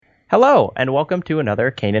Hello, and welcome to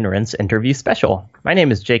another Kane and Rince interview special. My name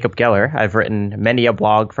is Jacob Geller. I've written many a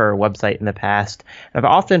blog for our website in the past, and I've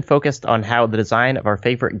often focused on how the design of our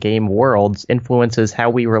favorite game worlds influences how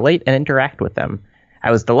we relate and interact with them.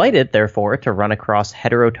 I was delighted, therefore, to run across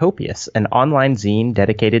Heterotopias, an online zine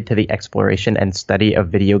dedicated to the exploration and study of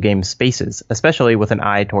video game spaces, especially with an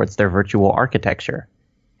eye towards their virtual architecture.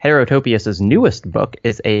 Heterotopias' newest book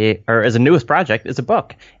is a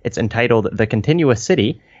book. It's entitled The Continuous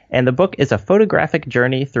City, and the book is a photographic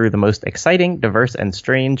journey through the most exciting, diverse, and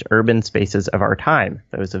strange urban spaces of our time,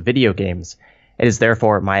 those of video games. It is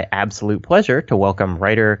therefore my absolute pleasure to welcome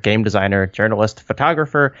writer, game designer, journalist,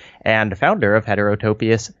 photographer, and founder of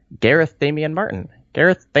Heterotopias, Gareth Damian Martin.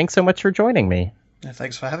 Gareth, thanks so much for joining me. Yeah,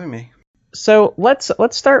 thanks for having me. So let's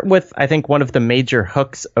start with, I think, one of the major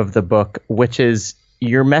hooks of the book, which is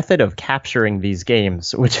your method of capturing these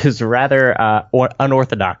games, which is rather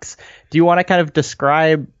unorthodox. Do you want to kind of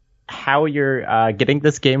describe how you're getting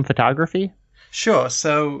this game photography? Sure.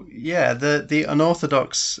 So, yeah, the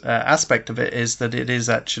unorthodox aspect of it is that it is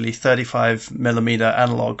actually 35mm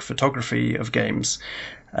analog photography of games,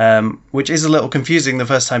 which is a little confusing the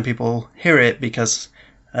first time people hear it because,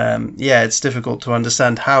 it's difficult to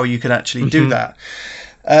understand how you can actually do that.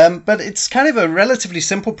 But it's kind of a relatively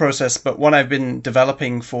simple process, but one I've been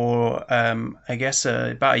developing for,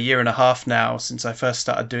 about a year and a half now, since I first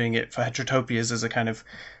started doing it for Heterotopias as a kind of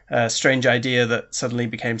strange idea that suddenly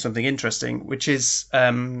became something interesting, which is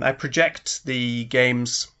I project the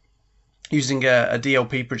games using a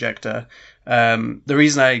DLP projector. The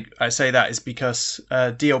reason I say that is because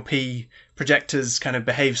DLP projectors kind of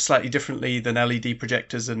behave slightly differently than LED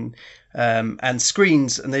projectors and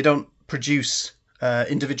screens, and they don't produce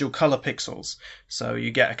individual color pixels. So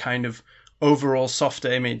you get a kind of overall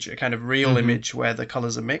softer image, a kind of real image where the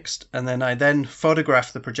colors are mixed. And then I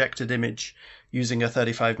photograph the projected image using a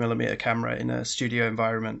 35mm camera in a studio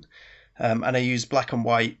environment. And I use black and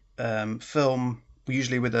white film,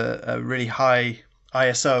 usually with a really high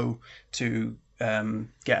ISO to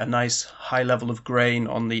get a nice high level of grain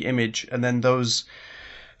on the image. And then those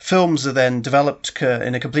films are then developed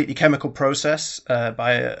in a completely chemical process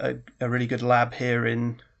by a really good lab here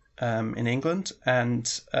in England, and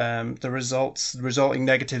the resulting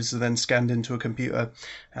negatives are then scanned into a computer,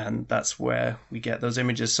 and that's where we get those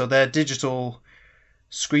images. So they're digital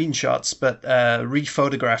screenshots, but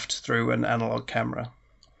rephotographed through an analog camera.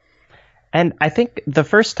 And I think the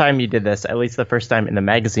first time you did this, at least the first time in the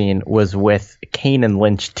magazine, was with Kane and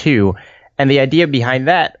Lynch 2. And the idea behind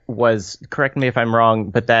that was, correct me if I'm wrong,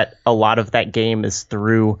 but that a lot of that game is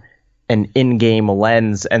through an in-game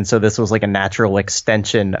lens. And so this was like a natural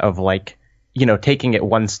extension of taking it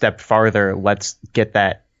one step farther. Let's get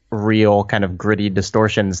that real kind of gritty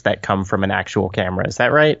distortions that come from an actual camera. Is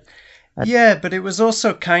that right? Yeah, but it was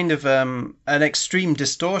also kind of an extreme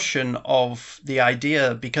distortion of the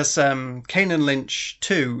idea because Kane and Lynch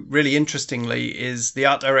 2, really interestingly, is the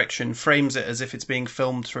art direction frames it as if it's being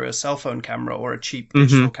filmed through a cell phone camera or a cheap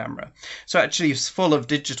digital camera. So actually it's full of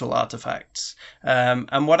digital artifacts.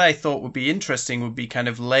 And what I thought would be interesting would be kind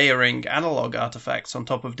of layering analog artifacts on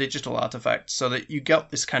top of digital artifacts so that you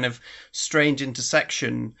got this kind of strange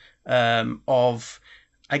intersection of,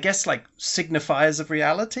 I guess, like signifiers of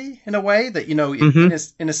reality in a way that,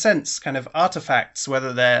 in a sense, kind of artifacts,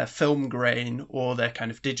 whether they're film grain or they're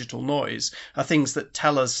kind of digital noise, are things that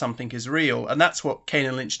tell us something is real. And that's what Kane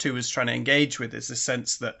and Lynch 2 is trying to engage with, is this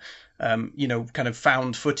sense that, kind of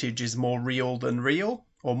found footage is more real than real,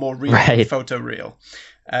 or more real than photoreal.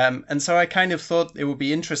 And so I kind of thought it would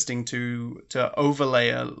be interesting to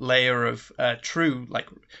overlay a layer of true, like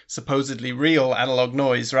supposedly real analog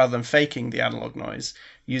noise rather than faking the analog noise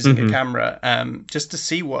using a camera, just to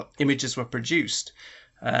see what images were produced.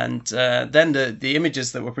 And then the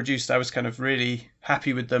images that were produced, I was kind of really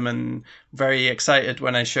happy with them and very excited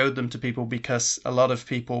when I showed them to people, because a lot of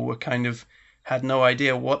people were kind of had no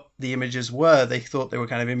idea what the images were. They thought they were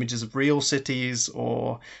kind of images of real cities,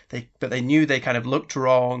 but they knew they kind of looked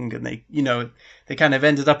wrong, and they kind of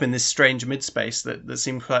ended up in this strange mid-space that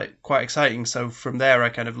seemed quite exciting. So from there, I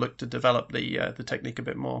kind of looked to develop the technique a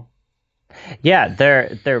bit more. Yeah,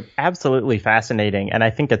 they're absolutely fascinating, and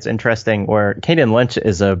I think it's interesting where Kane and Lynch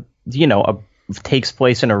is takes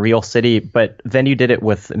place in a real city, but then you did it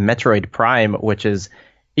with Metroid Prime, which is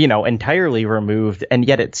entirely removed, and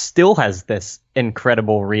yet it still has this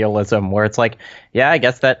incredible realism where it's like, yeah, I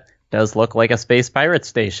guess that does look like a space pirate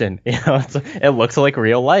station. It looks like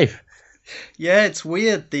real life. Yeah, it's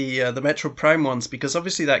weird, the Metroid Prime ones, because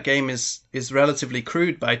obviously that game is relatively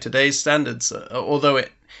crude by today's standards, although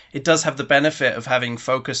it does have the benefit of having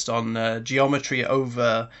focused on geometry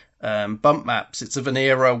over bump maps. It's of an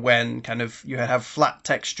era when kind of you have flat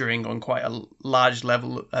texturing on quite a large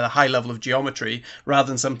level, a high level of geometry, rather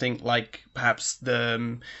than something like perhaps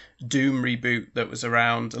the Doom reboot that was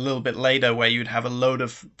around a little bit later, where you'd have a load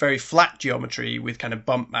of very flat geometry with kind of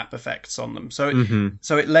bump map effects on them. So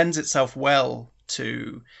it lends itself well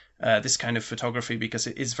to this kind of photography because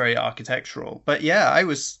it is very architectural. But yeah, I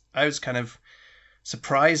was kind of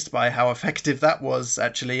surprised by how effective that was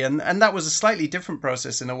actually, and that was a slightly different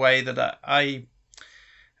process in a way that I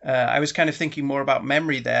was kind of thinking more about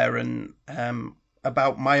memory there, and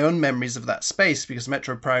about my own memories of that space, because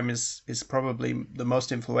Metro Prime is probably the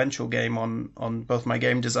most influential game on both my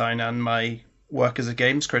game design and my work as a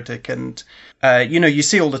games critic. And you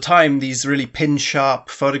see all the time these really pin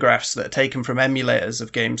sharp photographs that are taken from emulators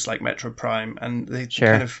of games like Metro Prime, and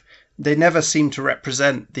they never seem to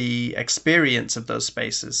represent the experience of those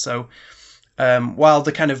spaces. So while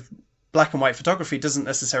the kind of black and white photography doesn't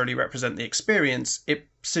necessarily represent the experience, it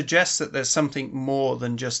suggests that there's something more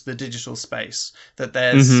than just the digital space, that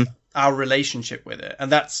there's our relationship with it.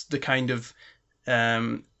 And that's the kind of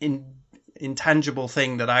intangible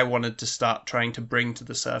thing that I wanted to start trying to bring to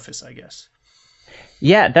the surface, I guess.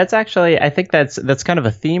 Yeah, that's actually, I think that's kind of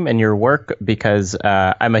a theme in your work, because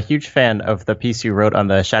I'm a huge fan of the piece you wrote on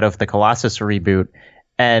the Shadow of the Colossus reboot,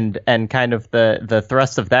 and kind of the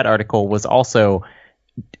thrust of that article was also,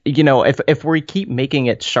 if we keep making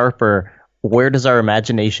it sharper, where does our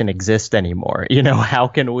imagination exist anymore? How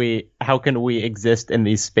can we exist in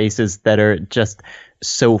these spaces that are just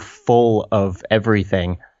so full of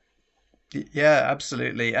everything? Yeah,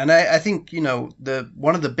 absolutely. And I think,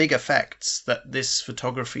 one of the big effects that this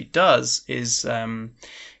photography does is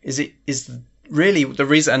really the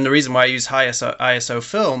reason why I use high ISO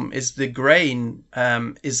film is the grain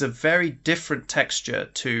is a very different texture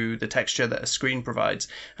to the texture that a screen provides.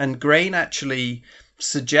 And grain actually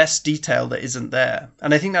suggests detail that isn't there.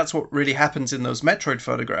 And I think that's what really happens in those Metroid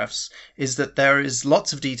photographs, is that there is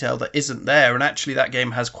lots of detail that isn't there. And actually that game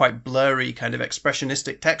has quite blurry kind of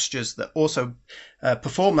expressionistic textures that also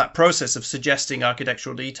perform that process of suggesting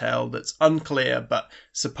architectural detail that's unclear but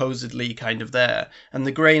supposedly kind of there. And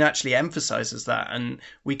the grain actually emphasizes that. And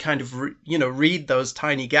we kind of, read those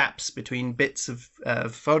tiny gaps between bits of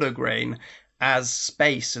photo grain as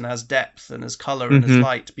space and as depth and as color and as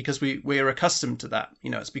light, because we're accustomed to that.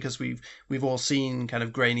 It's because we've all seen kind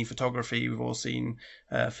of grainy photography, we've all seen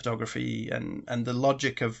photography, and the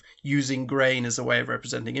logic of using grain as a way of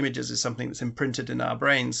representing images is something that's imprinted in our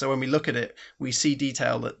brains. So when we look at it, we see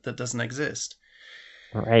detail that doesn't exist.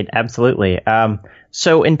 Right, absolutely.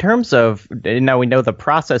 So in terms of, now we know the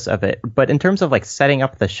process of it, but in terms of like setting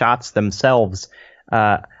up the shots themselves,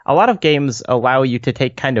 a lot of games allow you to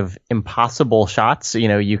take kind of impossible shots.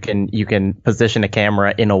 You can position a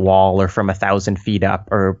camera in a wall or from 1,000 feet up,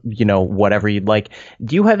 or whatever you'd like.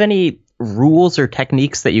 Do you have any rules or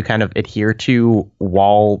techniques that you kind of adhere to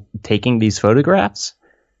while taking these photographs?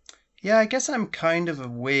 Yeah, I guess I'm kind of a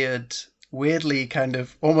weirdly kind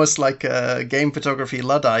of almost like a game photography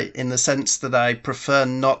Luddite, in the sense that I prefer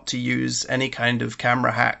not to use any kind of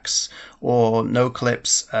camera hacks or no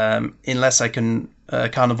clips unless I can't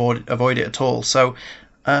avoid it at all. So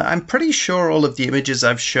I'm pretty sure all of the images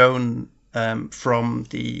I've shown from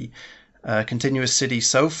the Continuous City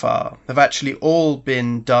so far have actually all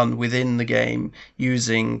been done within the game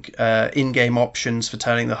using in-game options for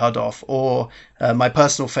turning the HUD off, or my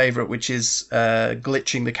personal favorite, which is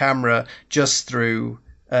glitching the camera just through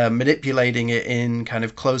manipulating it in kind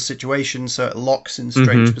of closed situations, so it locks in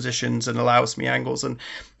strange positions and allows me angles. And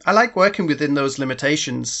I like working within those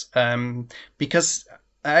limitations because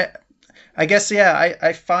I guess,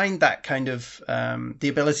 I find that kind of the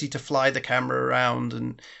ability to fly the camera around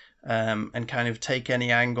and kind of take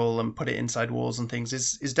any angle and put it inside walls and things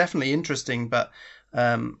is definitely interesting, but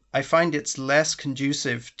I find it's less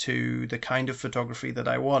conducive to the kind of photography that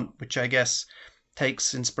I want, which I guess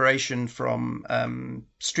takes inspiration from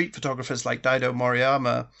street photographers like Daido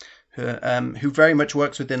Moriyama, who very much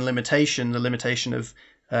works within the limitation of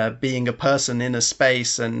being a person in a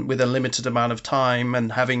space and with a limited amount of time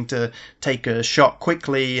and having to take a shot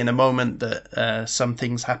quickly in a moment that some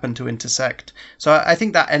things happen to intersect. So I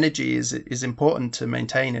think that energy is important to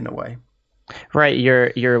maintain in a way. Right,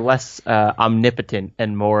 you're less omnipotent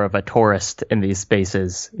and more of a tourist in these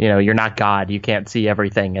spaces. You're not God. You can't see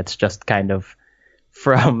everything. It's just kind of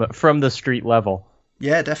from the street level.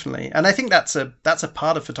 Yeah, definitely. And I think that's a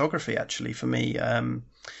part of photography actually for me.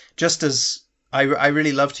 Just as I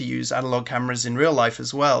really love to use analog cameras in real life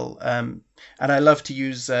as well. And I love to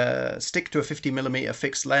use stick to a 50mm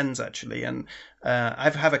fixed lens actually. And I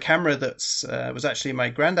have a camera that's was actually my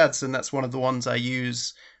granddad's, and that's one of the ones I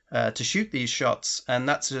use to shoot these shots. And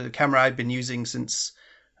that's a camera I've been using since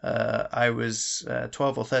I was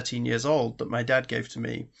 12 or 13 years old, that my dad gave to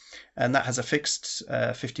me. And that has a fixed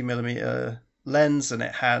 50mm lens, and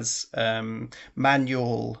it has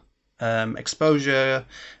manual exposure,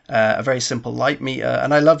 a very simple light meter,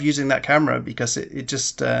 and I love using that camera because it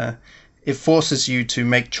just it forces you to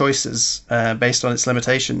make choices based on its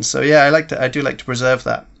limitations. So yeah, I do like to preserve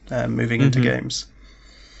that moving into games.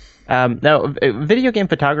 Now, video game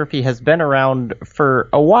photography has been around for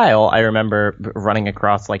a while. I remember running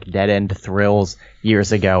across like Dead End Thrills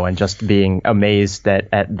years ago and just being amazed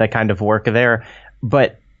at the kind of work there.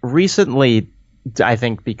 But recently, I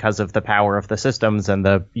think because of the power of the systems and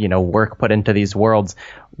the work put into these worlds,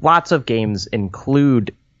 lots of games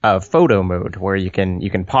include a photo mode where you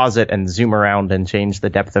can pause it and zoom around and change the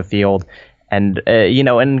depth of field. And in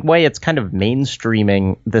a way, it's kind of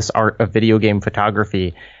mainstreaming this art of video game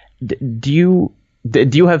photography. Do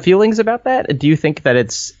you have feelings about that? Do you think that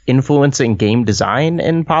it's influencing game design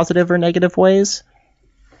in positive or negative ways?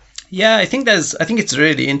 Yeah, I think it's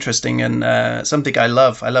really interesting and something I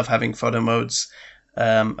love. I love having photo modes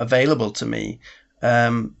available to me.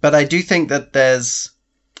 But I do think that there's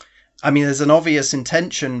an obvious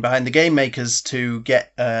intention behind the game makers to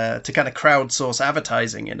get to kind of crowdsource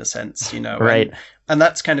advertising in a sense, Right. And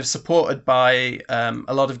that's kind of supported by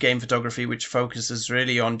a lot of game photography, which focuses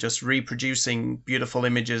really on just reproducing beautiful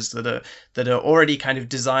images that are already kind of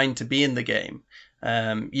designed to be in the game.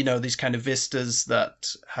 These kind of vistas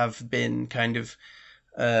that have been kind of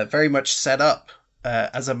very much set up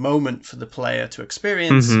as a moment for the player to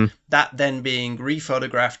experience, that then being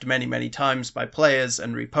rephotographed many, many times by players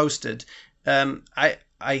and reposted.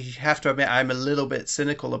 I have to admit I'm a little bit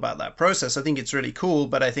cynical about that process. I think it's really cool,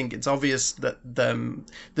 but I think it's obvious that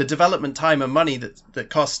the development time and money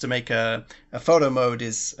that costs to make a photo mode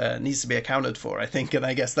needs to be accounted for, I think, and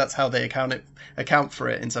I guess that's how they account for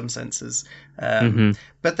it in some senses.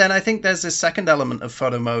 But then I think there's this second element of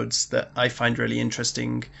photo modes that I find really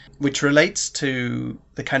interesting, which relates to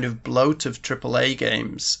the kind of bloat of AAA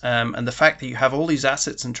games, and the fact that you have all these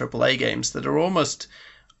assets in AAA games that are almost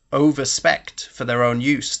over-spec'd for their own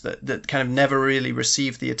use, that kind of never really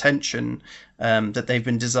receive the attention that they've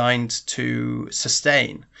been designed to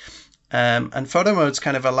sustain. And photo modes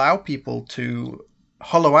kind of allow people to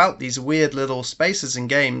hollow out these weird little spaces in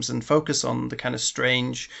games and focus on the kind of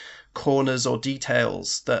strange corners or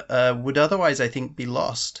details that would otherwise, I think, be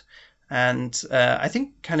lost. And I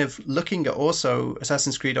think kind of looking at also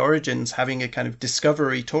Assassin's Creed Origins having a kind of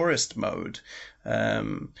discovery tourist mode,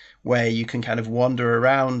 where you can kind of wander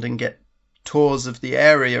around and get tours of the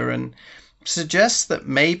area, and suggests that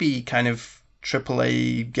maybe kind of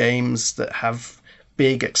AAA games that have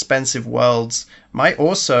big, expensive worlds might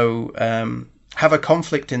also have a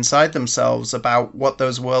conflict inside themselves about what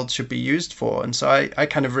those worlds should be used for. And so I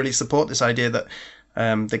kind of really support this idea that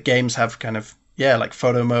that games have kind of, like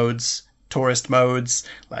photo modes, tourist modes,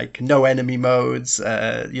 like no enemy modes,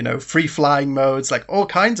 free flying modes, like all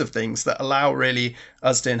kinds of things that allow really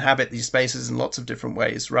us to inhabit these spaces in lots of different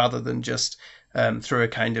ways, rather than just through a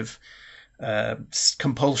kind of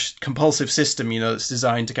compulsive system, that's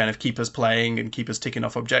designed to kind of keep us playing and keep us ticking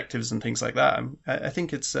off objectives and things like that. I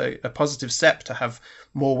think it's a positive step to have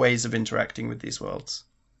more ways of interacting with these worlds.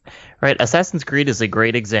 Right. Assassin's Creed is a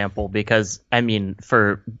great example because,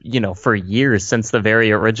 for years since the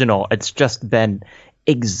very original, it's just been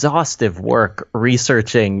exhaustive work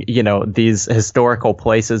researching, these historical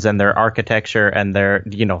places and their architecture and their,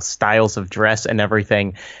 styles of dress and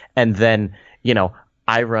everything. And then,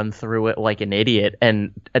 I run through it like an idiot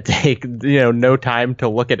and take, no time to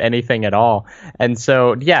look at anything at all. And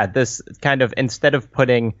so, this kind of, instead of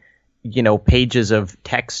putting, pages of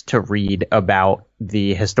text to read about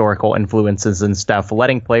the historical influences and stuff,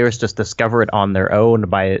 letting players just discover it on their own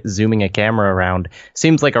by zooming a camera around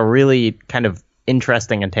seems like a really kind of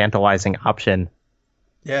interesting and tantalizing option.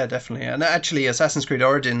 Yeah, definitely. And actually, Assassin's Creed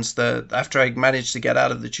Origins, after I managed to get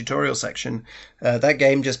out of the tutorial section, that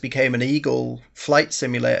game just became an Eagle flight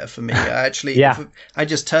simulator for me. I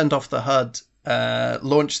just turned off the HUD,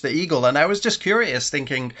 launched the Eagle, and I was just curious,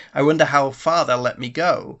 thinking, I wonder how far they'll let me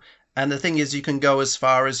go. And the thing is, you can go as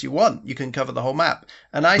far as you want. You can cover the whole map.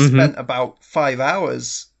 And I spent about 5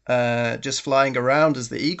 hours just flying around as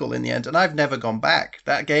the Eagle in the end, and I've never gone back.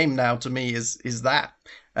 That game now to me is that.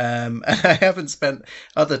 And I haven't spent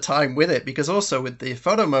other time with it because also with the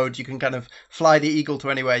photo mode, you can kind of fly the eagle to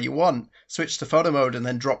anywhere you want, switch to photo mode, and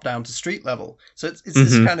then drop down to street level. So it's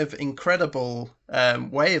this Hmm. kind of incredible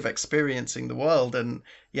way of experiencing the world. And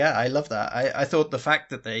yeah, I love that. I thought the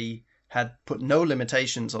fact that they had put no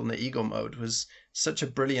limitations on the eagle mode was such a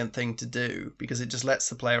brilliant thing to do because it just lets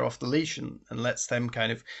the player off the leash and lets them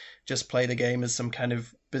kind of just play the game as some kind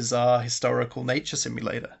of bizarre historical nature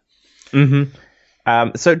simulator. Hmm.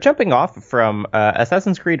 So jumping off from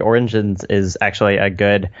Assassin's Creed Origins is actually a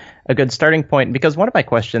good starting point because one of my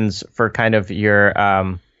questions for kind of your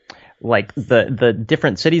like the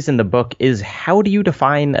different cities in the book is how do you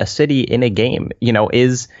define a city in a game?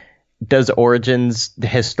 Does Origins the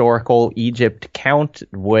historical Egypt count?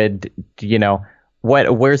 Would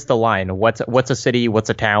where's the line? What's a city? What's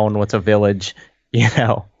a town? What's a village? You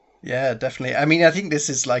know. Yeah, definitely. I mean, I think this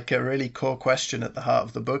is like a really core question at the heart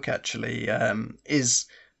of the book, actually, is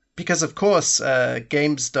because, of course,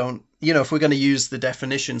 games don't, if we're going to use the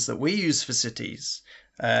definitions that we use for cities,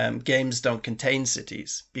 games don't contain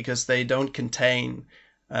cities because they don't contain,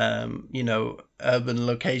 urban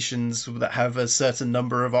locations that have a certain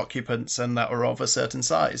number of occupants and that are of a certain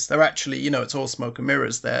size. They're actually, it's all smoke and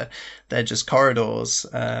mirrors. They're just corridors.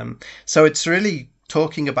 So it's really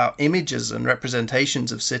talking about images and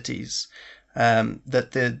representations of cities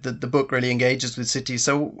that the book really engages with cities.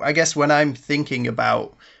 So I guess when I'm thinking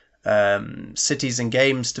about cities and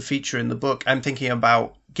games to feature in the book, I'm thinking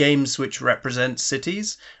about games which represent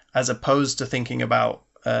cities as opposed to thinking about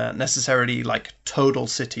necessarily like total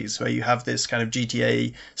cities where you have this kind of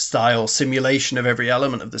GTA style simulation of every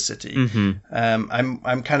element of the city. Hmm.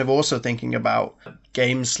 I'm kind of also thinking about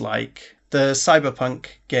games like the cyberpunk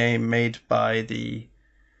game made by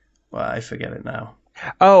I forget it now.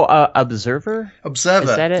 Oh, Observer? Is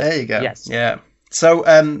Observer. that it? There you go. Yes. Yeah. So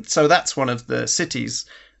so that's one of the cities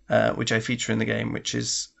which I feature in the game, which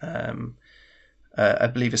is I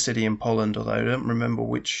believe a city in Poland, although I don't remember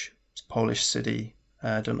which Polish city.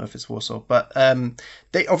 I don't know if it's Warsaw, but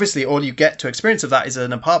they obviously all you get to experience of that is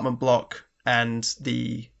an apartment block and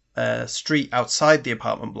the street outside the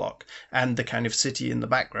apartment block and the kind of city in the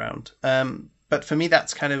background. But for me,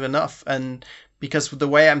 that's kind of enough. And because the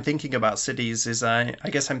way I'm thinking about cities is I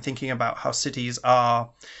guess I'm thinking about how cities are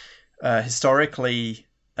historically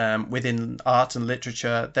within art and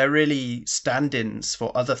literature, they're really stand-ins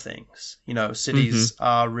for other things. Hmm. Cities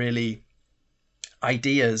are really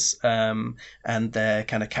ideas and their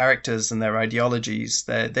kind of characters and their ideologies.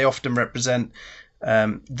 They often represent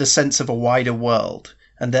the sense of a wider world.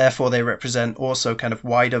 And therefore, they represent also kind of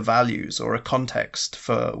wider values or a context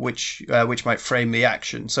for which might frame the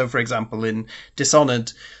action. So, for example, in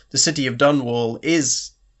Dishonored, the city of Dunwall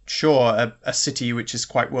is sure a city which is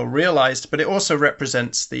quite well realized, but it also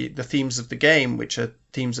represents the themes of the game, which are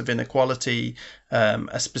themes of inequality,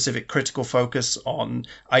 a specific critical focus on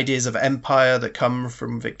ideas of empire that come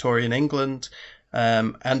from Victorian England,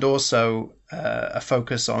 and also a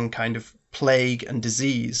focus on kind of plague and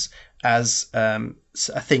disease as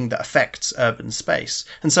a thing that affects urban space.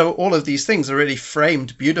 And so all of these things are really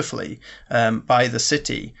framed beautifully by the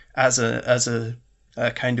city as a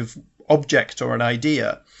kind of object or an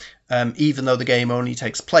idea, even though the game only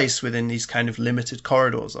takes place within these kind of limited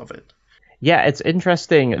corridors of it. Yeah, it's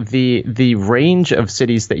interesting the range of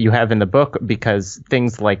cities that you have in the book because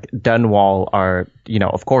things like Dunwall are,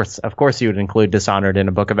 of course you would include Dishonored in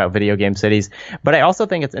a book about video game cities, but I also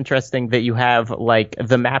think it's interesting that you have like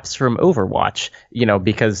the maps from Overwatch,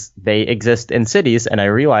 because they exist in cities, and I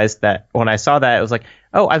realized that when I saw that, I was like,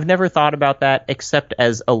 oh, I've never thought about that except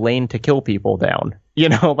as a lane to kill people down.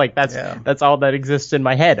 Like Yeah. that's all that exists in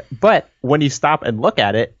my head. But when you stop and look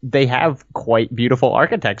at it, they have quite beautiful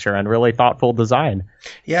architecture and really thoughtful design.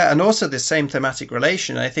 Yeah, and also this same thematic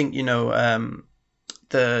relation. I think,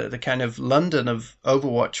 the kind of London of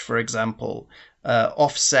Overwatch, for example,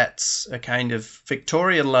 offsets a kind of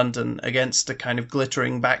Victorian London against a kind of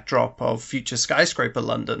glittering backdrop of future skyscraper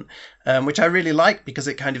London, which I really like because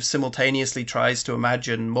it kind of simultaneously tries to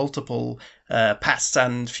imagine multiple pasts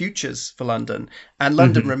and futures for London. And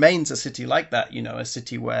London Hmm. remains a city like that, a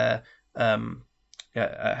city where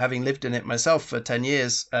having lived in it myself for 10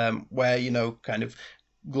 years, where, kind of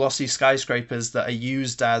glossy skyscrapers that are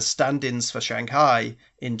used as stand-ins for Shanghai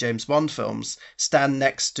in James Bond films stand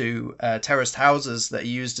next to terraced houses that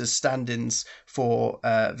are used as stand-ins for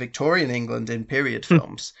Victorian England in period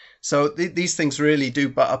films. So these things really do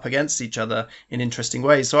butt up against each other in interesting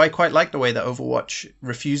ways. So I quite like the way that Overwatch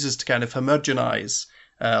refuses to kind of homogenize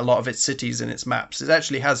a lot of its cities and its maps. It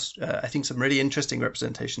actually has, I think, some really interesting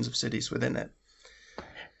representations of cities within it.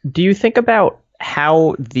 Do you think about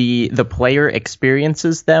how the player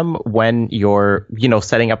experiences them when you're,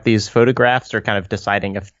 setting up these photographs or kind of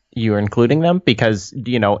deciding if you're including them? Because,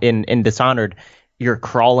 in Dishonored, you're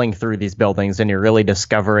crawling through these buildings and you're really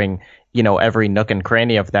discovering, every nook and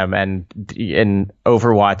cranny of them. And in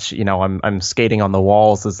Overwatch, I'm skating on the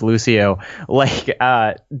walls as Lucio. Like,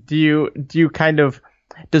 do you kind of,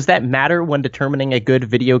 does that matter when determining a good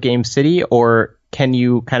video game city, or can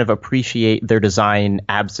you kind of appreciate their design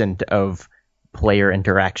absent of player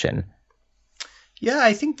interaction? Yeah,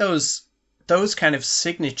 I think those kind of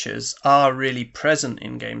signatures are really present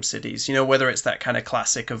in game cities. Whether it's that kind of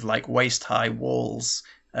classic of like waist-high walls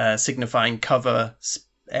signifying cover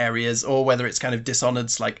areas, or whether it's kind of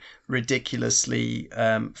Dishonored's like ridiculously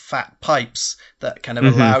fat pipes that kind of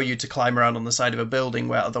allow you to climb around on the side of a building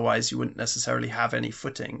where otherwise you wouldn't necessarily have any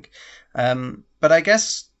footing. But I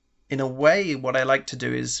guess in a way, what I like to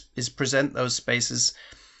do is present those spaces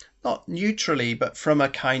not neutrally, but from a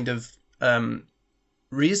kind of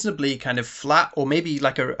reasonably kind of flat, or maybe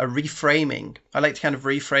like a reframing. I like to kind of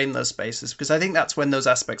reframe those spaces, because I think that's when those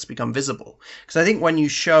aspects become visible. Because I think when you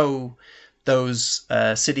show those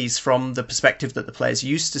cities from the perspective that the player's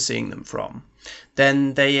used to seeing them from,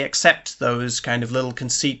 then they accept those kind of little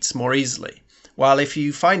conceits more easily. While if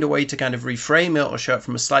you find a way to kind of reframe it or show it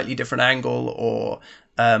from a slightly different angle, or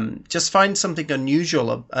just find something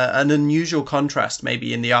unusual, an unusual contrast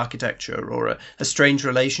maybe in the architecture, or a strange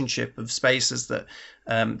relationship of spaces that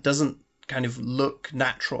doesn't kind of look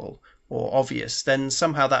natural or obvious, then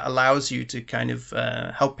somehow that allows you to kind of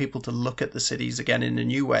help people to look at the cities again in a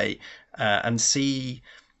new way, and see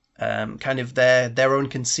kind of their own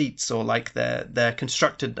conceits, or like their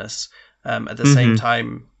constructedness at the same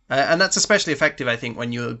time. And that's especially effective, I think,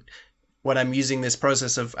 when I'm using this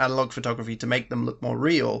process of analog photography to make them look more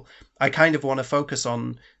real. I kind of want to focus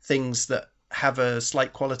on things that have a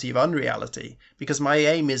slight quality of unreality, because my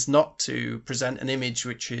aim is not to present an image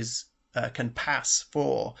which is can pass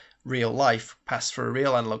for real life, pass for a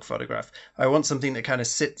real analog photograph. I want something that kind of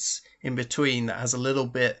sits in between, that has a little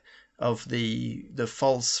bit of the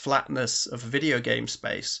false flatness of a video game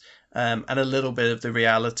space, and a little bit of the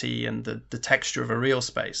reality and the texture of a real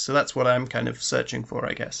space. So that's what I'm kind of searching for,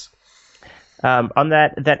 I guess. On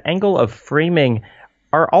that angle of framing,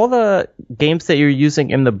 are all the games that you're using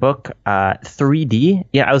in the book 3D?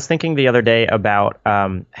 Yeah, I was thinking the other day about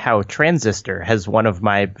how Transistor has one of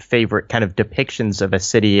my favorite kind of depictions of a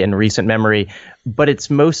city in recent memory, but it's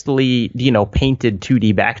mostly, painted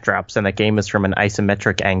 2D backdrops, and the game is from an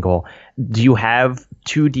isometric angle. Do you have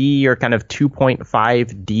 2D or kind of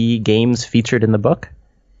 2.5D games featured in the book?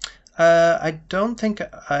 I don't think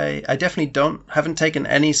I definitely haven't taken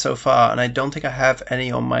any so far, and I don't think I have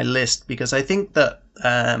any on my list, because I think that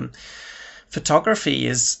photography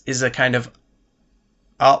is a kind of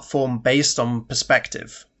art form based on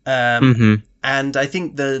perspective. And I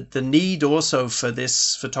think the need also for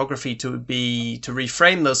this photography to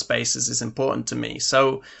reframe those spaces is important to me.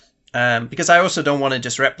 So because I also don't want to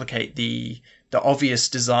just replicate the obvious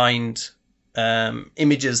designed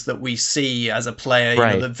images that we see as a player,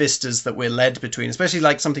 right. The vistas that we're led between, especially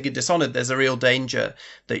like something in Dishonored. There's a real danger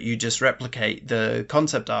that you just replicate the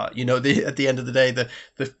concept art. At the end of the day, the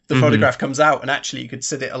photograph comes out, and actually you could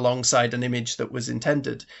sit it alongside an image that was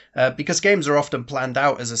intended, because games are often planned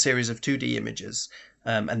out as a series of 2D images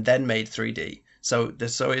and then made 3D. So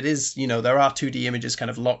it is, there are 2D images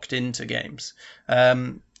kind of locked into games.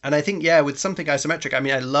 And I think, with something isometric, I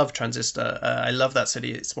mean, I love Transistor. I love that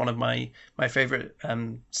city. It's one of my favorite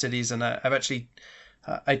cities. And I've actually,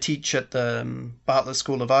 I teach at the Bartlett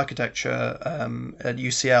School of Architecture at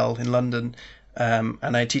UCL in London.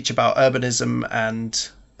 And I teach about urbanism and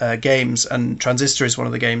games. And Transistor is one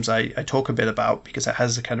of the games I talk a bit about, because it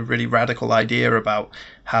has a kind of really radical idea about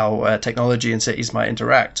how technology and cities might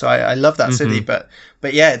interact. So I love that city. But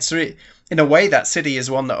yeah, it's really, in a way, that city is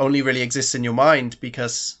one that only really exists in your mind,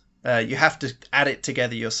 because you have to add it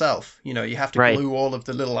together yourself. You have to glue all of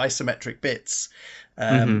the little isometric bits,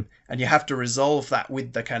 and you have to resolve that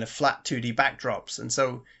with the kind of flat 2D backdrops. And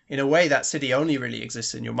so, in a way, that city only really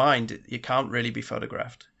exists in your mind. It can't really be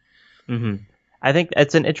photographed. I think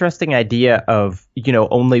it's an interesting idea of,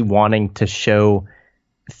 only wanting to show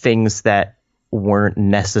things that weren't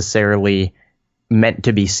necessarily meant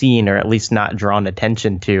to be seen, or at least not drawn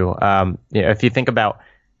attention to. If you think about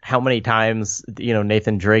how many times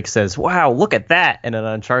Nathan Drake says, "Wow, look at that," in an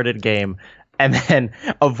Uncharted game, and then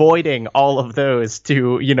avoiding all of those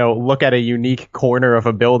to look at a unique corner of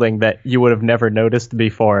a building that you would have never noticed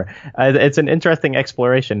before. It's an interesting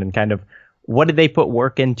exploration, and kind of what did they put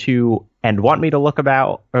work into and want me to look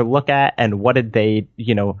at, and what did they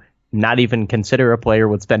not even consider a player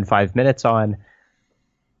would spend 5 minutes on.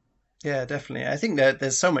 Yeah, definitely. I think that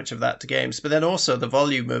there's so much of that to games, but then also the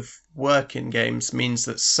volume of work in games means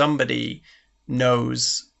that somebody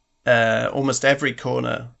knows almost every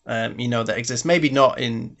corner, that exists. Maybe not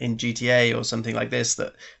in GTA or something like this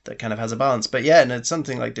that kind of has a balance, but yeah, and it's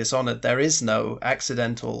something like Dishonored. There is no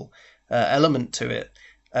accidental element to it,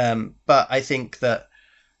 but I think that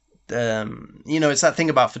it's that thing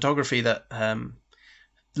about photography that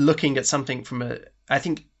looking at something I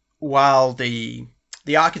think while the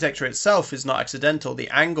architecture itself is not accidental, the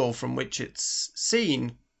angle from which it's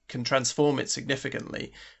seen can transform it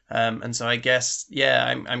significantly. And so I guess, yeah,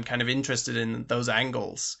 I'm kind of interested in those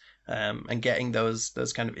angles, and getting those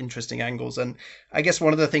kind of interesting angles. And I guess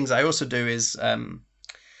one of the things I also do is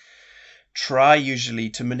try usually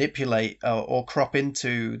to manipulate or crop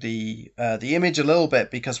into the image a little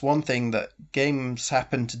bit, because one thing that games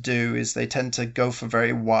happen to do is they tend to go for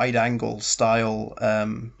very wide angle style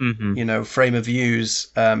frame of views,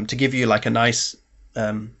 to give you like a nice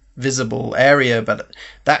visible area, but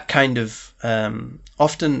that kind of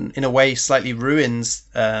often in a way slightly ruins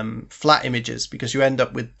flat images, because you end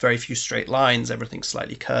up with very few straight lines, everything's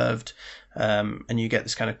slightly curved. And you get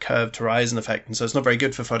this kind of curved horizon effect, and so it's not very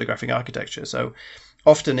good for photographing architecture. So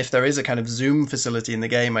often if there is a kind of zoom facility in the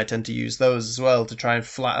game, I tend to use those as well to try and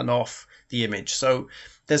flatten off the image. So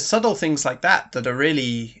there's subtle things like that are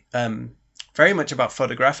really very much about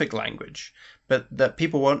photographic language, but that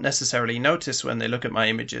people won't necessarily notice when they look at my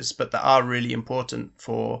images, but that are really important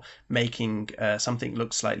for making something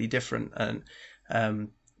look slightly different, and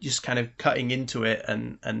just kind of cutting into it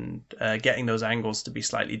and getting those angles to be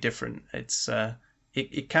slightly different.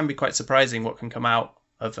 It can be quite surprising what can come out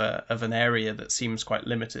of an area that seems quite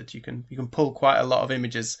limited. You can pull quite a lot of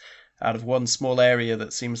images out of one small area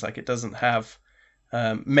that seems like it doesn't have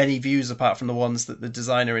many views apart from the ones that the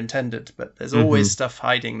designer intended. But there's always stuff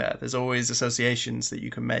hiding there. There's always associations that you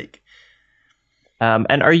can make.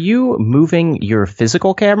 And are you moving your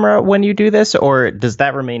physical camera when you do this, or does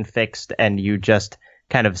that remain fixed and you just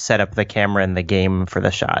kind of set up the camera in the game for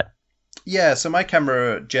the shot? Yeah, so my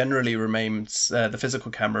camera generally remains, the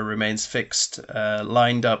physical camera remains fixed,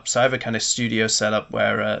 lined up. So I have a kind of studio setup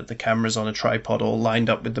where the camera's on a tripod all lined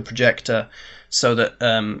up with the projector, so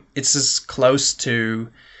that it's as close to,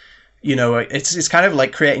 it's kind of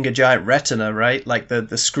like creating a giant retina, right? Like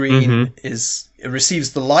the screen it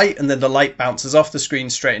receives the light, and then the light bounces off the screen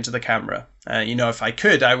straight into the camera. If I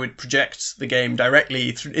could, I would project the game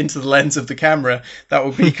directly into the lens of the camera. That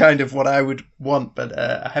would be kind of what I would want, but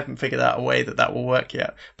I haven't figured out a way that will work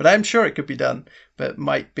yet. But I'm sure it could be done, but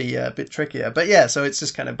might be a bit trickier. But yeah, so it's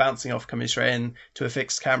just kind of bouncing off, coming straight in to a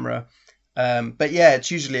fixed camera. But yeah, it's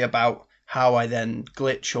usually about how I then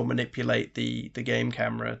glitch or manipulate the game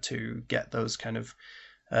camera to get those kind of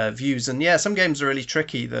views. And yeah, some games are really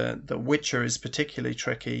tricky. The Witcher is particularly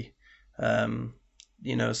tricky. Some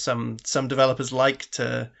developers like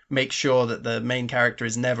to make sure that the main character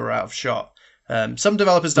is never out of shot. Some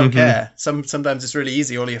developers don't care. Sometimes it's really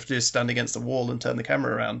easy. All you have to do is stand against a wall and turn the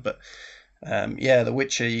camera around. But The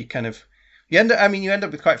Witcher, you end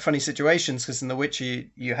up with quite funny situations, because in The Witcher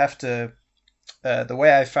you have to. The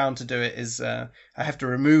way I found to do it is I have to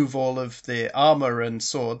remove all of the armor and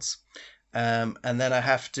swords, and then I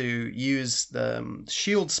have to use the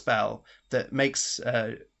shield spell that makes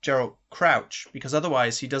Geralt crouch, because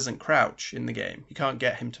otherwise he doesn't crouch in the game. You can't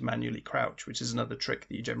get him to manually crouch, which is another trick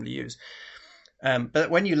that you generally use. But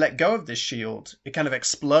when you let go of this shield, it kind of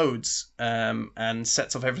explodes and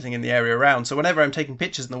sets off everything in the area around. So whenever I'm taking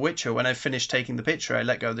pictures in The Witcher, when I've finished taking the picture, I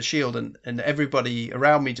let go of the shield, and everybody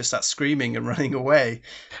around me just starts screaming and running away.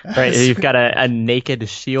 Right, you've got a naked,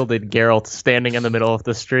 shielded Geralt standing in the middle of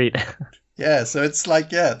the street. Yeah, so it's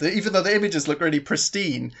like, even though the images look really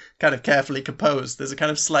pristine, kind of carefully composed, there's a kind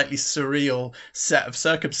of slightly surreal set of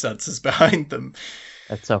circumstances behind them.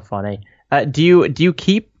 That's so funny. Do you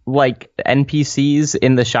keep like NPCs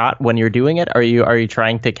in the shot when you're doing it? Are you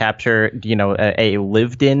trying to capture a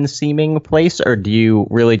lived-in seeming place, or do you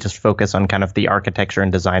really just focus on kind of the architecture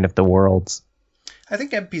and design of the worlds? I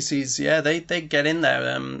think NPCs, they get in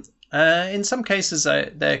there. In some cases,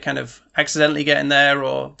 they're kind of accidentally getting there,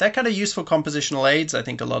 or they're kind of useful compositional aids, I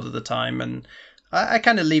think, a lot of the time. And I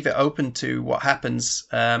kind of leave it open to what happens.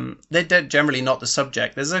 They're generally not the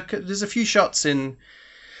subject. There's a few shots in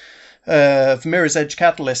Mirror's Edge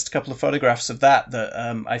Catalyst, a couple of photographs of that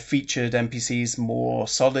I featured NPCs more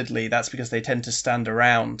solidly. That's because they tend to stand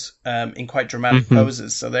around in quite dramatic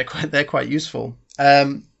poses, so they're quite useful.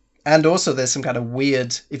 And also there's some kind of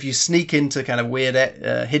weird, if you sneak into kind of weird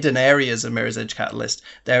hidden areas of Mirror's Edge Catalyst,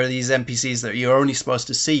 there are these NPCs that you're only supposed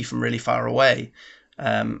to see from really far away.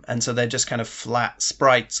 And so they're just kind of flat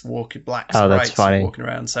sprites, black Oh, that's sprites funny. walking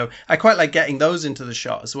around. So I quite like getting those into the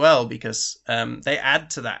shot as well, because they add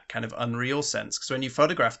to that kind of unreal sense. Because when you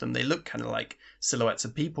photograph them, they look kind of like silhouettes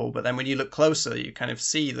of people, but then when you look closer, you kind of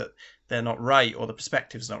see that they're not right, or the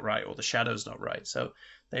perspective's not right, or the shadow's not right. So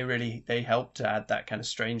they help to add that kind of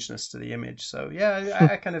strangeness to the image. So yeah,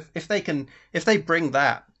 I kind of, if they bring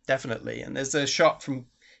that, definitely. And there's a shot from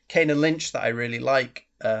Kane and Lynch that I really like,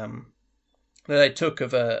 that I took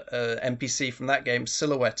of a NPC from that game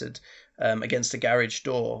silhouetted against a garage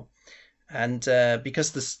door. And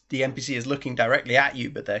because the NPC is looking directly at you,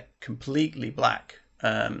 but they're completely black,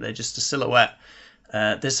 they're just a silhouette.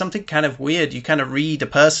 There's something kind of weird. You kind of read a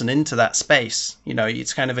person into that space. You know,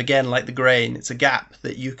 it's kind of, again, like the grain. It's a gap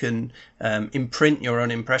that you can imprint your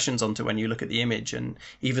own impressions onto when you look at the image. And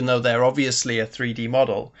even though they're obviously a 3D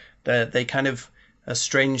model, they kind of are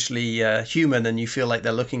strangely human, and you feel like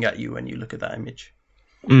they're looking at you when you look at that image.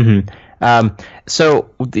 So,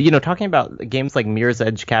 talking about games like Mirror's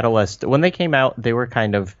Edge Catalyst, when they came out, they were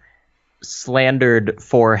kind of slandered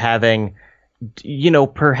for having,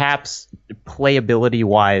 perhaps playability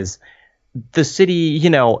wise, the city,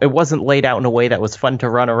 it wasn't laid out in a way that was fun to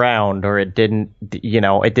run around, or it didn't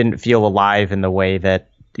feel alive in the way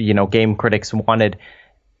that, game critics wanted.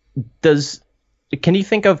 Can you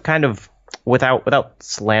think of, kind of, without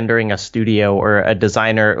slandering a studio or a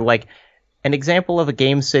designer, like an example of a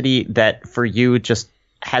game city that for you just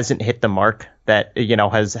hasn't hit the mark, that,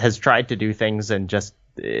 has tried to do things and just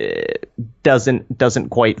doesn't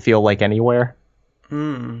quite feel like anywhere?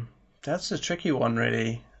 That's a tricky one,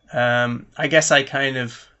 really. I guess I kind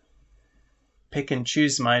of pick and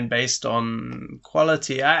choose mine based on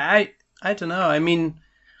quality. I don't know. I mean,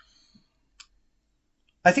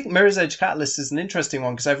 I think Mirror's Edge Catalyst is an interesting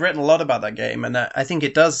one, because I've written a lot about that game, and I think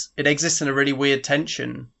it exists in a really weird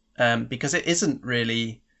tension, because it isn't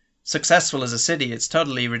really successful as a city. It's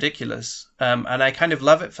totally ridiculous, and I kind of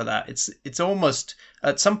love it for that. It's almost,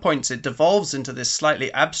 at some points, it devolves into this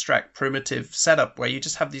slightly abstract, primitive setup where you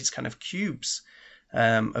just have these kind of cubes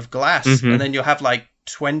of glass, and then you'll have like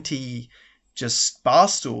 20 just bar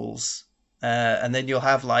stools, and then you'll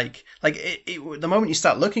have like the moment you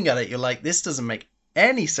start looking at it, you're like, this doesn't make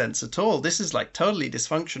any sense at all. This is like totally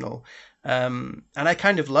dysfunctional, and I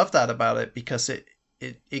kind of love that about it, because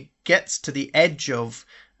it gets to the edge of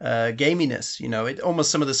gaminess. It almost,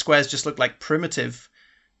 some of the squares just look like primitive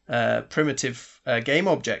game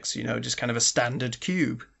objects. Just kind of a standard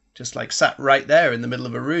cube, just like sat right there in the middle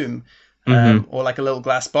of a room, or like a little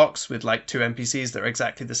glass box with like two NPCs that are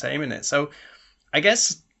exactly the same in it. So I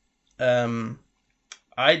guess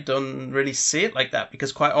I don't really see it like that,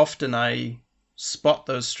 because quite often I spot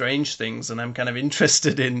those strange things, and I'm kind of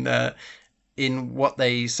interested in what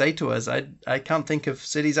they say to us. I can't think of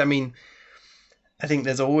cities. I mean, I think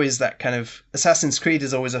there's always that kind of, Assassin's Creed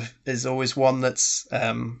is always one that's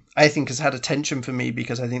I think has had a tension for me,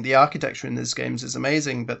 because I think the architecture in these games is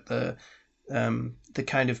amazing, but the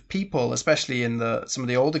kind of people, especially in some of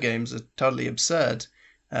the older games, are totally absurd,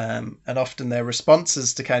 and often their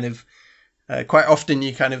responses to kind of quite often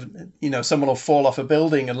you kind of, someone will fall off a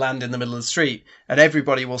building and land in the middle of the street, and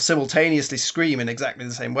everybody will simultaneously scream in exactly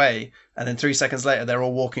the same way, and then 3 seconds later they're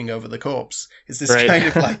all walking over the corpse. It's this kind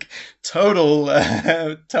of like total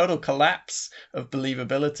collapse of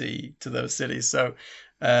believability to those cities. So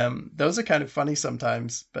those are kind of funny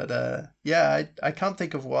sometimes, but I can't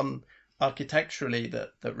think of one architecturally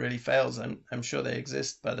that really fails. I'm sure they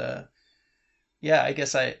exist, but I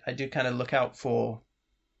guess I do kind of look out for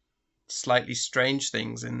slightly strange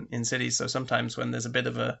things in cities. So sometimes when there's a bit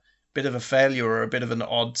of a failure, or a bit of an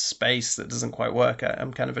odd space that doesn't quite work,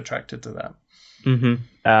 I'm kind of attracted to that.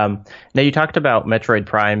 Now, you talked about Metroid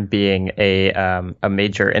Prime being a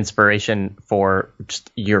major inspiration for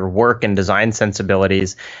just your work and design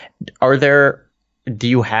sensibilities. Do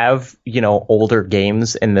you have, older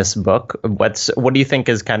games in this book? What do you think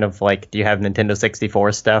is kind of like, do you have Nintendo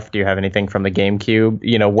 64 stuff? Do you have anything from the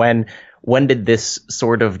GameCube? When did this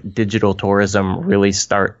sort of digital tourism really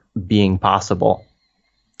start being possible?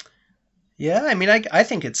 Yeah, I mean, I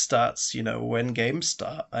think it starts, when games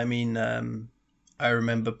start. I mean, I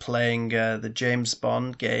remember playing the James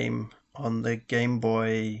Bond game on the Game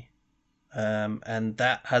Boy, and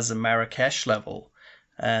that has a Marrakesh level.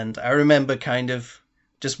 And I remember kind of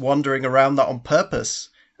just wandering around that on purpose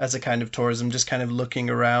as a kind of tourism, just kind of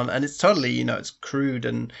looking around. And it's totally, it's crude,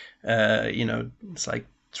 and, it's like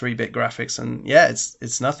 3-bit graphics, and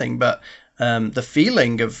it's nothing. But the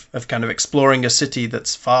feeling of kind of exploring a city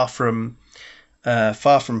that's far from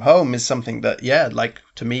home is something that, like,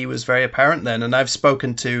 to me was very apparent then. And I've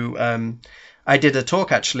spoken to I did a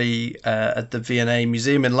talk actually at the V&A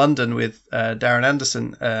Museum in London with Darren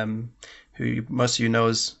Anderson, who most of you know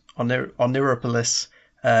as Heterotopias,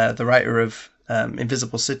 the writer of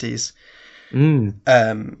Invisible Cities,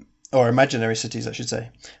 or Imaginary Cities, I should say.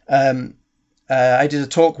 I did a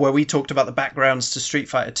talk where we talked about the backgrounds to Street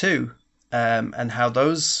Fighter 2 and how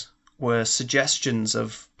those were suggestions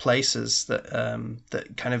of places that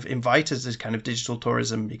that kind of invite us as kind of digital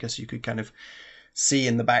tourism, because you could kind of see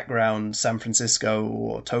in the background San Francisco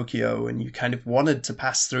or Tokyo, and you kind of wanted to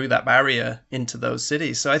pass through that barrier into those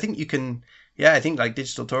cities. So I think you can, I think like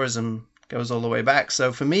digital tourism goes all the way back.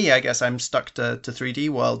 So for me, I guess I'm stuck to 3D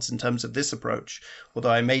worlds in terms of this approach,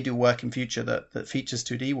 although I may do work in future that features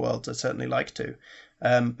 2D worlds. I'd certainly like to.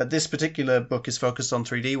 But this particular book is focused on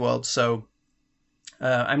 3D worlds, so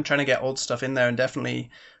I'm trying to get old stuff in there, and definitely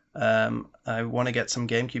I want to get some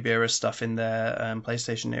GameCube era stuff in there,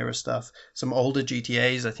 PlayStation era stuff. Some older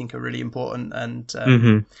GTAs I think are really important, and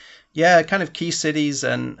kind of key cities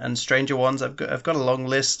and stranger ones. I've got a long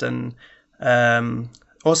list, and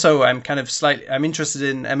also I'm interested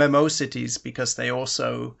in MMO cities, because they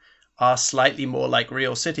also are slightly more like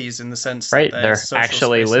real cities in the sense that they're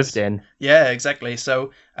actually spaces. lived in. Yeah, exactly. So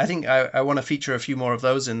I think I want to feature a few more of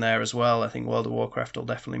those in there as well. I think World of Warcraft will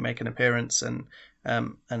definitely make an appearance, and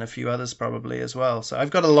a few others probably as well. So I've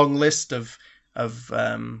got a long list of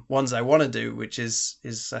ones I want to do, which is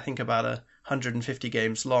I think about 150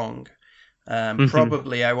 games long.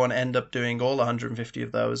 Probably I want to end up doing all 150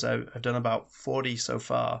 of those. I've done about 40 so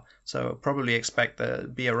far, so probably expect there to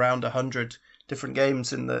be around 100 different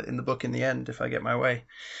games in the book in the end if I get my way.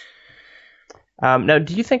 Now,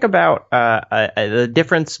 do you think about the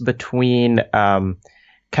difference between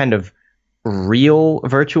kind of real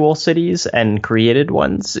virtual cities and created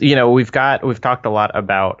ones? You know, we've talked a lot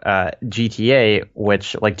about GTA,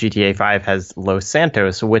 which, like GTA 5 has Los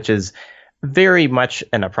Santos, which is very much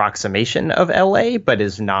an approximation of LA, but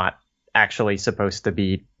is not actually supposed to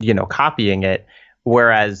be, copying it.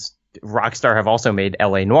 Whereas Rockstar have also made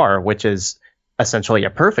LA Noire, which is essentially a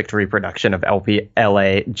perfect reproduction of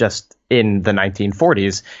LA just in the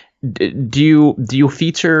 1940s. Do you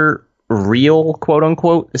feature real quote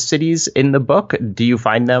unquote cities in the book? Do you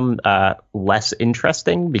find them less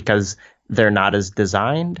interesting because they're not as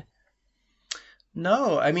designed?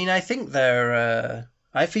 No, I mean, I think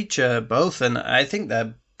I feature both, and I think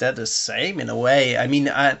they're the same in a way. I mean,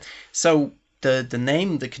 so the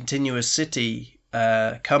name The Continuous City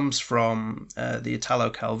comes from the Italo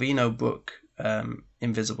Calvino book,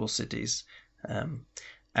 Invisible Cities,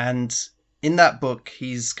 and in that book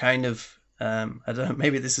he's kind of I don't know,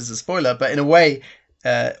 maybe this is a spoiler, but in a way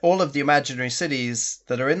all of the imaginary cities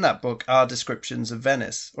that are in that book are descriptions of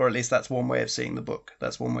Venice, or at least that's one way of seeing the book.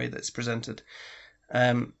 That's one way that's presented,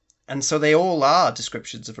 and so they all are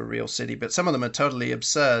descriptions of a real city, but some of them are totally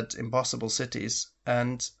absurd, impossible cities.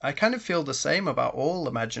 And I kind of feel the same about all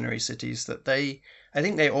imaginary cities, that I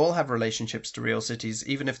think they all have relationships to real cities,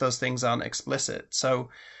 even if those things aren't explicit.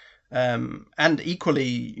 So, and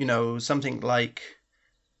equally, something like,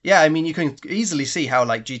 I mean, you can easily see how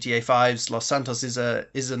like GTA 5's Los Santos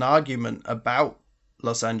is an argument about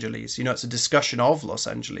Los Angeles. It's a discussion of Los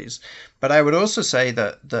Angeles. But I would also say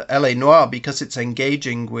that the LA Noire, because it's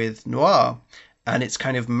engaging with noir and it's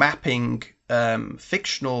kind of mapping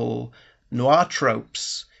fictional noir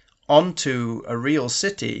tropes onto a real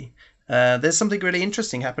city, there's something really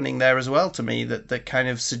interesting happening there as well to me that kind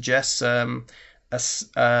of suggests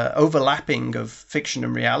overlapping of fiction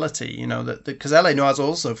and reality, because LA Noire is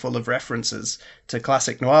also full of references to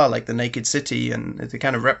classic noir, like the Naked City, and they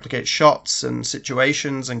kind of replicate shots and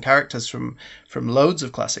situations and characters from loads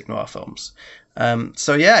of classic noir films.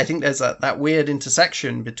 So I think there's that weird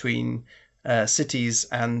intersection between cities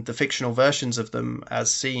and the fictional versions of them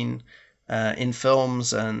as seen in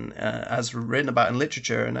films and as written about in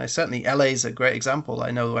literature. And LA is a great example.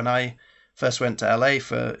 I know when I first went to LA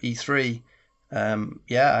for E3,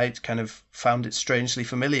 I kind of found it strangely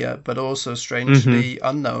familiar, but also strangely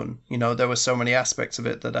unknown. There were so many aspects of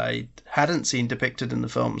it that I hadn't seen depicted in the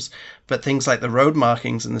films, but things like the road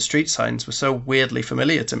markings and the street signs were so weirdly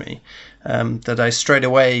familiar to me that I straight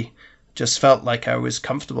away just felt like I was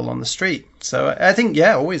comfortable on the street. So I think,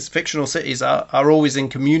 always fictional cities are always in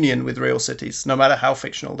communion with real cities, no matter how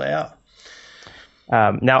fictional they are.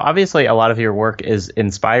 Now, obviously, a lot of your work is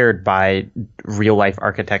inspired by real-life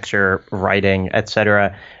architecture, writing,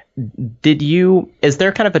 etc. Is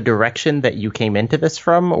there kind of a direction that you came into this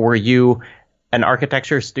from? Were you an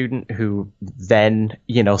architecture student who then,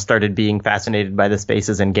 started being fascinated by the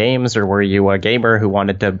spaces in games, or were you a gamer who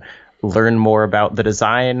wanted to learn more about the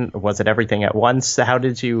design? Was it everything at once? How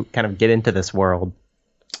did you kind of get into this world?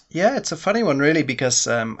 Yeah, it's a funny one, really, because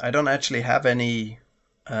I don't actually have any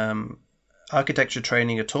um, architecture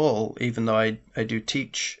training at all, even though I do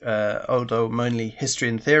teach, although mainly history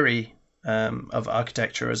and theory of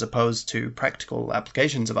architecture as opposed to practical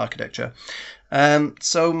applications of architecture.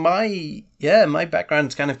 So my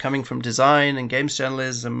background's kind of coming from design and games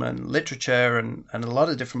journalism and literature and a lot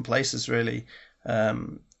of different places, really.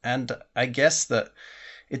 And I guess that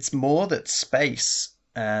it's more that space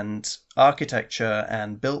and architecture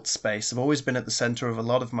and built space have always been at the center of a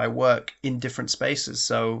lot of my work in different spaces.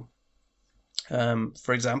 So,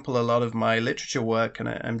 for example, a lot of my literature work, and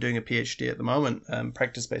I'm doing a PhD at the moment,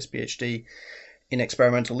 practice-based PhD in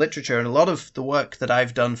experimental literature, and a lot of the work that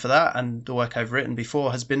I've done for that and the work I've written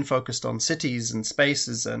before has been focused on cities and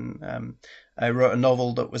spaces. And I wrote a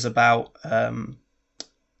novel that was about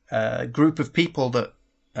a group of people that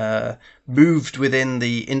moved within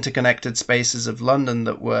the interconnected spaces of London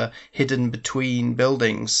that were hidden between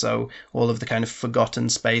buildings. So all of the kind of forgotten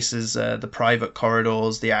spaces, the private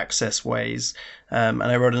corridors, the access ways. And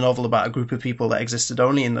I wrote a novel about a group of people that existed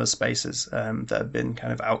only in those spaces that had been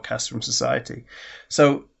kind of outcast from society.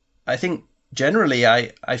 So I think generally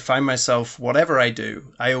I find myself, whatever I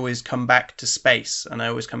do, I always come back to space, and I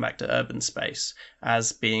always come back to urban space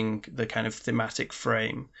as being the kind of thematic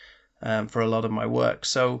frame for a lot of my work.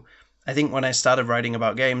 So I think when I started writing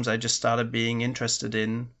about games, I just started being interested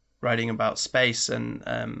in writing about space. And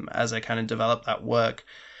as I kind of developed that work,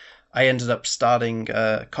 I ended up starting.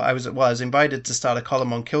 I was invited to start a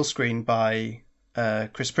column on Killscreen by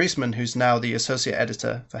Chris Priestman, who's now the associate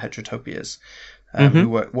editor for Heterotopias, who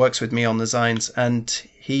works with me on the Zines. And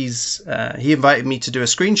he invited me to do a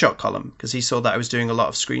screenshot column because he saw that I was doing a lot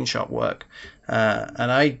of screenshot work,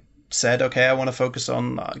 and I said, okay, I want to focus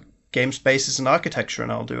on game spaces and architecture, and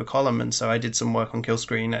I'll do a column. And so I did some work on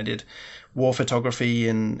Killscreen. I did war photography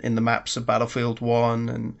in the maps of Battlefield 1,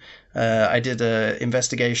 and I did an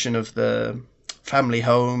investigation of the family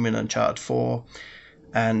home in Uncharted 4,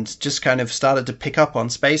 and just kind of started to pick up on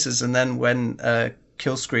spaces. And then when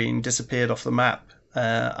Killscreen disappeared off the map,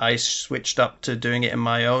 I switched up to doing it in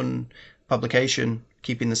my own publication,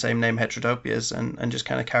 keeping the same name, Heterotopias, and just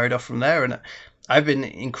kind of carried off from there. And I've been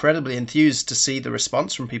incredibly enthused to see the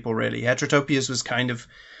response from people, really. Heterotopias was kind of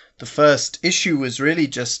the first issue, was really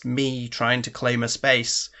just me trying to claim a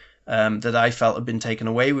space that I felt had been taken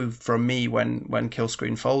away from me when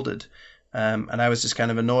Killscreen folded. And I was just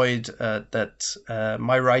kind of annoyed that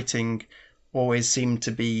my writing always seemed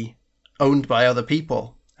to be owned by other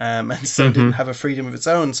people, and so didn't have a freedom of its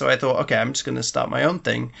own. So I thought, okay, I'm just going to start my own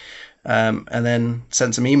thing, and then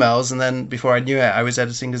sent some emails. And then before I knew it, I was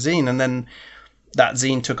editing a zine. And then that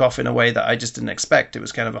zine took off in a way that I just didn't expect. It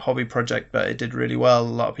was kind of a hobby project, but it did really well. A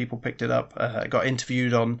lot of people picked it up. I got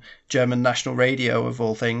interviewed on German national radio, of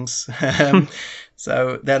all things.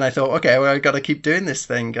 So then I thought, okay, well, I got to keep doing this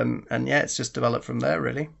thing. And yeah, it's just developed from there,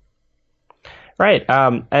 really. Right.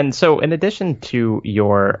 And so in addition to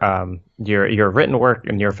your written work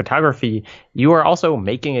and your photography, you are also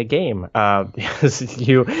making a game. Because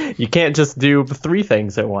you can't just do three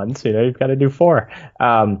things at once. You've got to do four.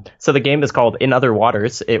 So the game is called In Other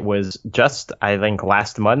Waters. It was just, I think,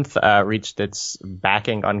 last month reached its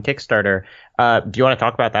backing on Kickstarter. Do you want to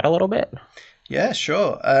talk about that a little bit? Yeah,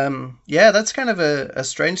 sure. Yeah, that's kind of a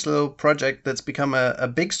strange little project that's become a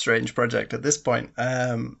big strange project at this point.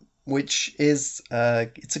 Which is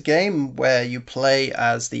it's a game where you play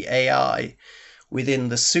as the AI within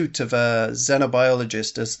the suit of a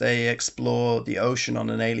xenobiologist as they explore the ocean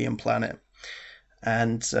on an alien planet.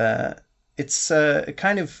 And it's a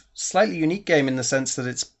kind of slightly unique game in the sense that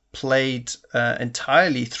it's played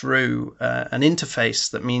entirely through an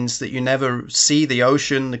interface. That means that you never see the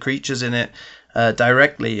ocean, the creatures in it,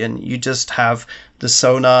 directly, and you just have the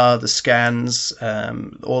sonar, the scans,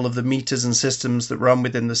 all of the meters and systems that run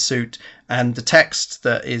within the suit, and the text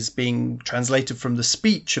that is being translated from the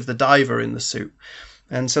speech of the diver in the suit.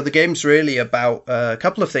 And so the game's really about a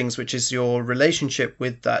couple of things, which is your relationship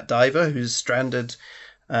with that diver who's stranded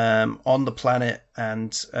on the planet,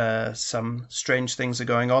 and some strange things are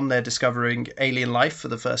going on. They're discovering alien life for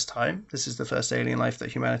the first time. This is the first alien life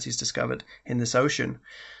that humanity's discovered in this ocean.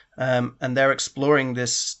 And they're exploring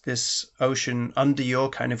this ocean under your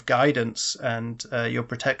kind of guidance and your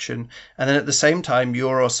protection. And then at the same time,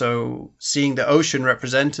 you're also seeing the ocean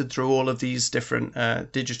represented through all of these different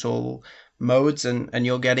digital modes, and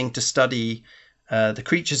you're getting to study the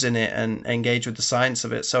creatures in it and engage with the science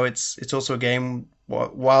of it. So it's also a game,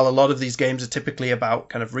 while a lot of these games are typically about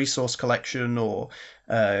kind of resource collection or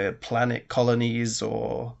planet colonies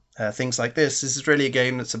or things like this is really a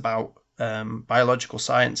game that's about biological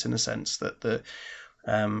science, in a sense that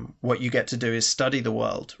what you get to do is study the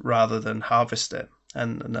world rather than harvest it.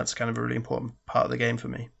 And that's kind of a really important part of the game for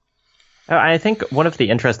me. I think one of the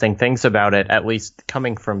interesting things about it, at least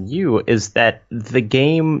coming from you, is that the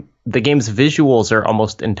game's visuals are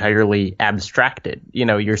almost entirely abstracted. You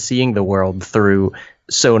know, you're seeing the world through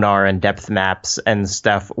sonar and depth maps and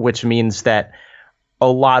stuff, which means that a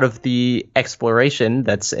lot of the exploration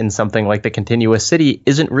that's in something like the continuous city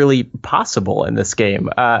isn't really possible in this game.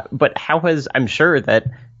 But I'm sure that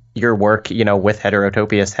your work, with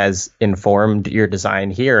Heterotopias has informed your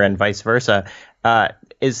design here and vice versa.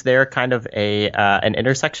 Is there kind of an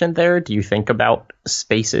intersection there? Do you think about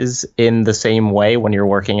spaces in the same way when you're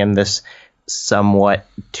working in this somewhat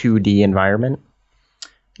 2D environment?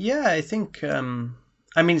 Yeah, I think,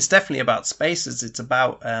 it's definitely about spaces. It's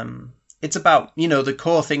about, the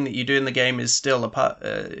core thing that you do in the game is still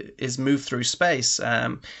is move through space.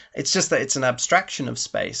 It's just that it's an abstraction of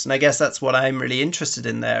space. And I guess that's what I'm really interested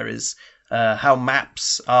in there is how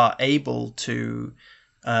maps are able to,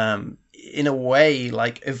 in a way,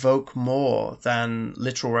 like evoke more than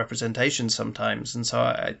literal representation sometimes. And so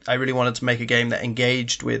I really wanted to make a game that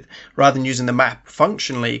engaged with, rather than using the map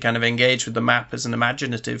functionally, kind of engaged with the map as an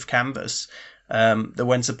imaginative canvas. That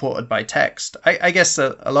when supported by text. I guess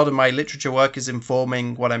a lot of my literature work is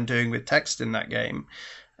informing what I'm doing with text in that game.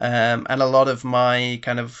 And a lot of my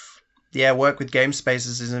kind of work with game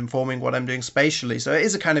spaces is informing what I'm doing spatially. So it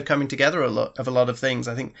is a kind of coming together of a lot of things.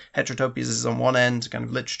 I think Heterotopias is on one end, kind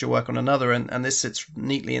of literature work on another, and this sits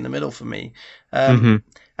neatly in the middle for me. And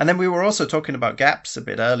then we were also talking about gaps a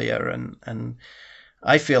bit earlier, and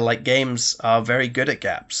I feel like games are very good at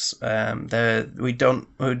gaps. We don't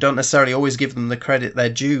necessarily always give them the credit they're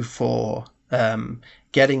due for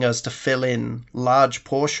getting us to fill in large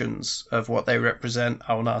portions of what they represent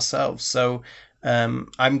on ourselves. So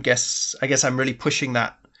I guess I'm really pushing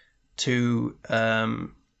that to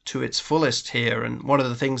its fullest here. And one of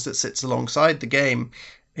the things that sits alongside the game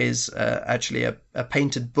is actually a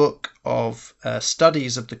painted book of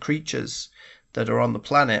studies of the creatures that are on the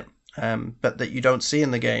planet. But that you don't see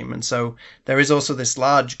in the game. And so there is also this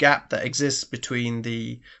large gap that exists between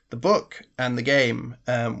the book and the game,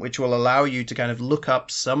 which will allow you to kind of look up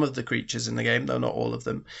some of the creatures in the game, though not all of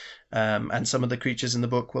them. And some of the creatures in the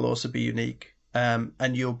book will also be unique.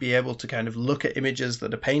 And you'll be able to kind of look at images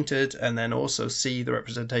that are painted and then also see the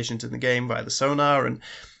representations in the game via the sonar. And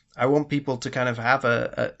I want people to kind of have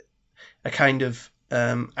a kind of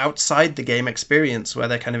outside the game experience where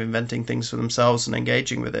they're kind of inventing things for themselves and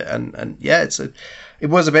engaging with it. And yeah, it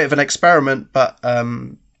was a bit of an experiment, but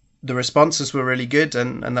the responses were really good,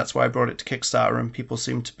 and that's why I brought it to Kickstarter, and people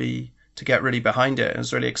seem to get really behind it. It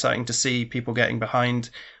was really exciting to see people getting behind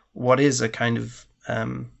what is a kind of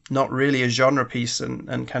not really a genre piece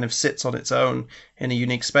and kind of sits on its own in a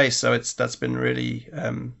unique space. So that's been really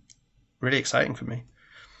really exciting for me.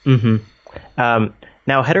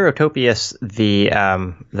 Now, Heterotopias, the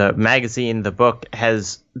magazine, the book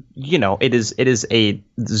has, it is a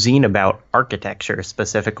zine about architecture,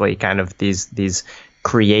 specifically kind of these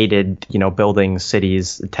created, buildings,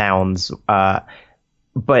 cities, towns.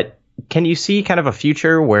 But can you see kind of a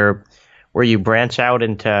future where you branch out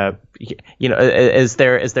into, is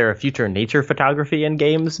there a future nature photography in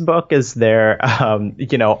games book? Is there,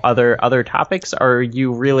 other topics? Or are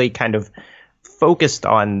you really kind of focused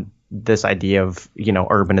on this idea of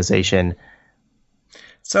urbanization?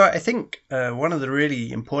 So I think one of the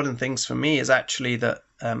really important things for me is actually that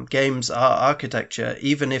games are architecture,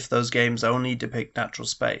 even if those games only depict natural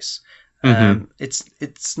space.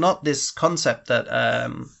 It's not this concept that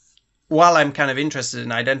while I'm kind of interested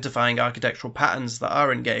in identifying architectural patterns that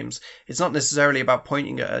are in games, it's not necessarily about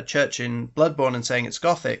pointing at a church in Bloodborne and saying it's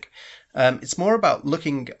Gothic. It's more about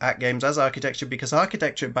looking at games as architecture, because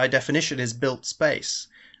architecture by definition is built space.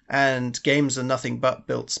 And games are nothing but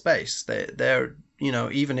built space. They're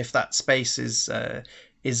even if that space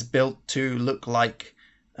is built to look like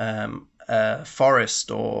a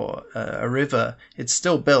forest or a river, it's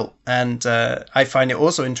still built. And I find it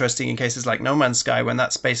also interesting in cases like No Man's Sky, when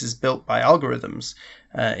that space is built by algorithms.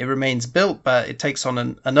 It remains built, but it takes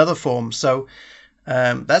on another form. So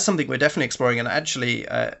that's something we're definitely exploring. And actually,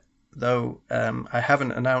 though I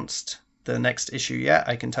haven't announced the next issue yet,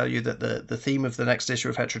 I can tell you that the theme of the next issue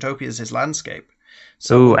of Heterotopias is landscape.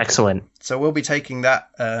 So excellent. So we'll be taking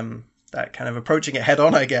that kind of approaching it head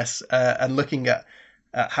on, I guess, and looking at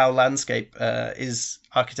how landscape is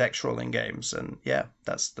architectural in games. And yeah,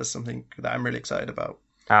 that's something that I'm really excited about.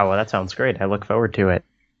 Oh, well, that sounds great. I look forward to it.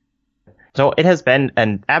 So it has been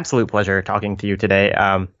an absolute pleasure talking to you today.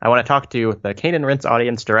 I want to talk to the Cane and Rinse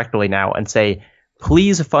audience directly now and say,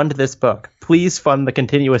 please fund this book. Please fund the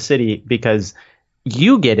Continuous City, because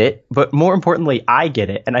you get it, but more importantly, I get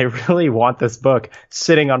it. And I really want this book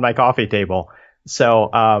sitting on my coffee table. So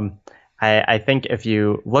I think if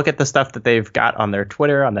you look at the stuff that they've got on their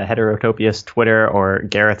Twitter, on the Heterotopias Twitter or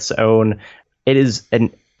Gareth's own, it is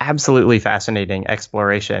an absolutely fascinating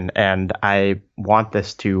exploration. And I want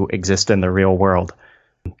this to exist in the real world.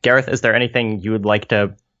 Gareth, is there anything you would like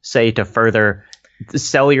to say to further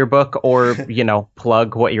sell your book or,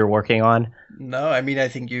 plug what you're working on? No, I mean, I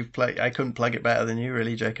think I couldn't plug it better than you,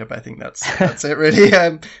 really, Jacob. I think that's it, really.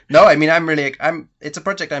 No, I mean, it's a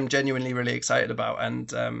project I'm genuinely really excited about,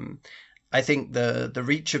 and I think the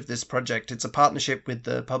reach of this project, it's a partnership with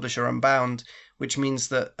the publisher Unbound, which means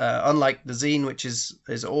that unlike the zine, which is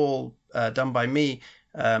all done by me,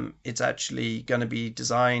 it's actually going to be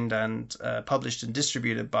designed and published and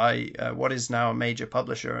distributed by what is now a major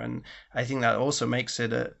publisher, and I think that also makes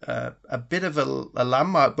it a bit of a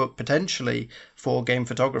landmark book potentially for game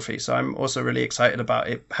photography. So I'm also really excited about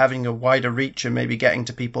it having a wider reach and maybe getting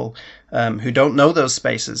to people who don't know those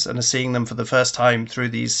spaces and are seeing them for the first time through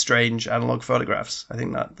these strange analog photographs. I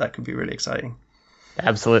think that could be really exciting.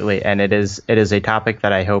 Absolutely, and it is a topic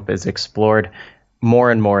that I hope is explored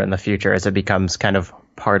more and more in the future as it becomes kind of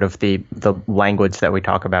part of the language that we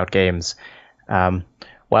talk about games.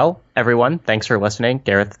 Well, everyone, thanks for listening.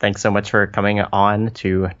 Gareth, thanks so much for coming on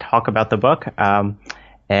to talk about the book.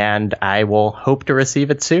 And I will hope to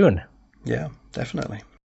receive it soon. Yeah, definitely.